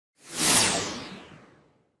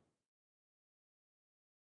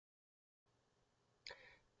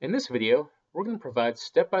In this video, we're going to provide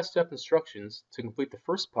step-by-step instructions to complete the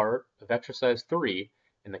first part of exercise 3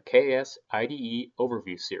 in the KAS IDE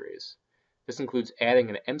overview series. This includes adding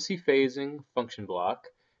an MC phasing function block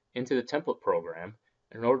into the template program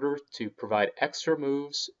in order to provide extra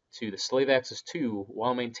moves to the slave axis 2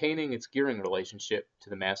 while maintaining its gearing relationship to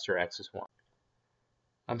the master axis 1.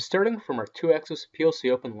 I'm starting from our 2-axis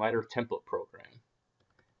PLC open ladder template program.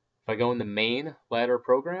 If I go in the main ladder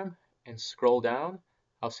program and scroll down,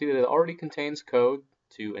 I'll see that it already contains code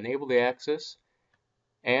to enable the axis,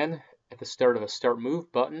 and at the start of a Start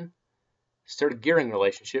Move button, start a gearing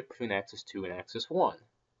relationship between axis 2 and axis 1.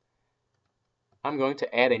 I'm going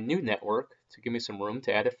to add a new network to give me some room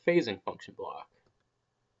to add a phasing function block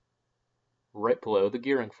right below the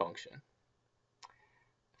gearing function.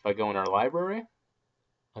 If I go in our library,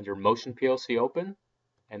 under Motion PLC Open,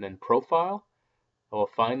 and then Profile, I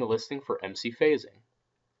will find the listing for MC phasing.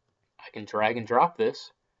 I can drag and drop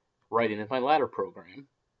this right into my ladder program.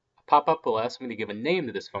 A pop-up will ask me to give a name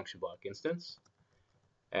to this function block instance,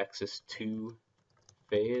 axis 2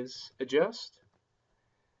 phase adjust,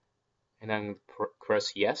 and I'm going to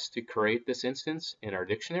press yes to create this instance in our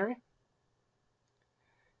dictionary.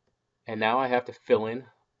 And now I have to fill in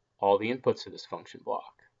all the inputs to this function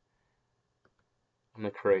block. I'm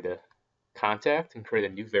going to create a contact and create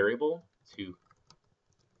a new variable to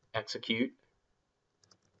execute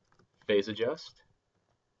phase adjust.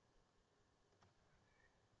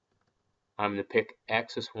 I'm going to pick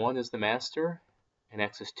axis 1 as the master and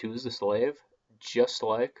axis 2 as the slave, just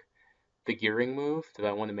like the gearing move that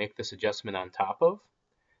I want to make this adjustment on top of.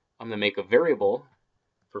 I'm going to make a variable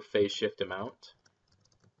for phase shift amount.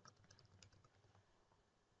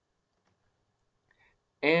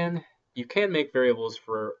 And you can make variables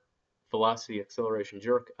for velocity, acceleration,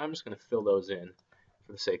 jerk. I'm just going to fill those in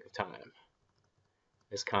for the sake of time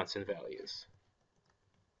as constant values.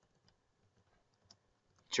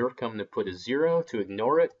 Jerk, I'm going to put a 0 to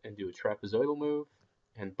ignore it and do a trapezoidal move.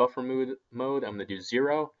 And buffer mode, I'm going to do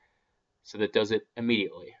 0 so that it does it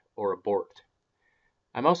immediately or abort.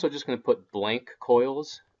 I'm also just going to put blank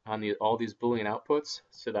coils on all these Boolean outputs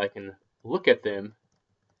so that I can look at them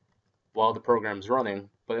while the program's running,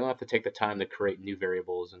 but I don't have to take the time to create new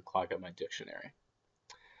variables and clog up my dictionary.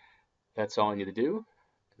 That's all I need to do.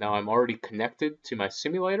 Now I'm already connected to my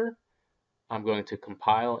simulator. I'm going to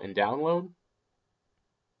compile and download,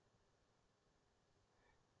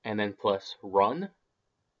 and then plus run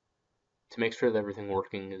to make sure that everything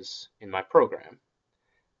working is in my program.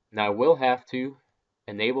 Now I will have to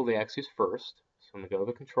enable the axis first, so I'm going to go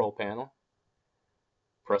to the control panel,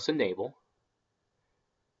 press enable,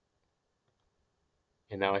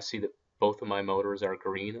 and now I see that both of my motors are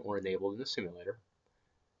green or enabled in the simulator.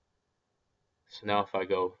 So now if I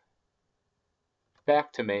go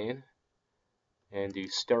back to main and do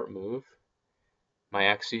start move, my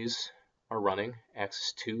axes are running.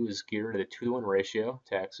 Axis 2 is geared at a 2-to-1 ratio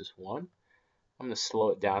to axis 1. I'm going to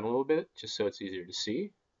slow it down a little bit just so it's easier to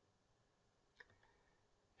see.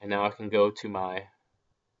 And now I can go to my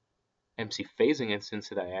MC phasing instance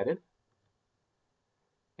that I added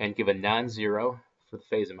and give a non-zero for the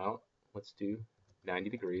phase amount. Let's do 90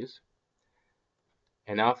 degrees.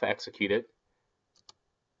 And now if I execute it,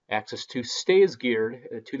 axis 2 stays geared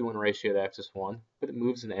at a 2-to-1 ratio to axis 1, but it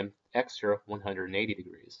moves an extra 180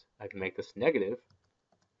 degrees. I can make this negative,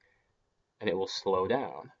 and it will slow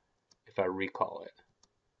down if I recall it.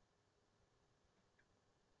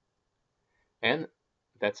 And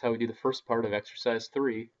that's how we do the first part of exercise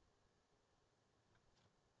 3. In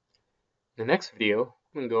the next video,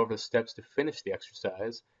 I'm going to go over the steps to finish the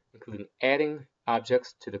exercise, including adding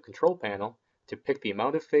objects to the control panel to pick the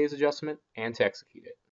amount of phase adjustment and to execute it.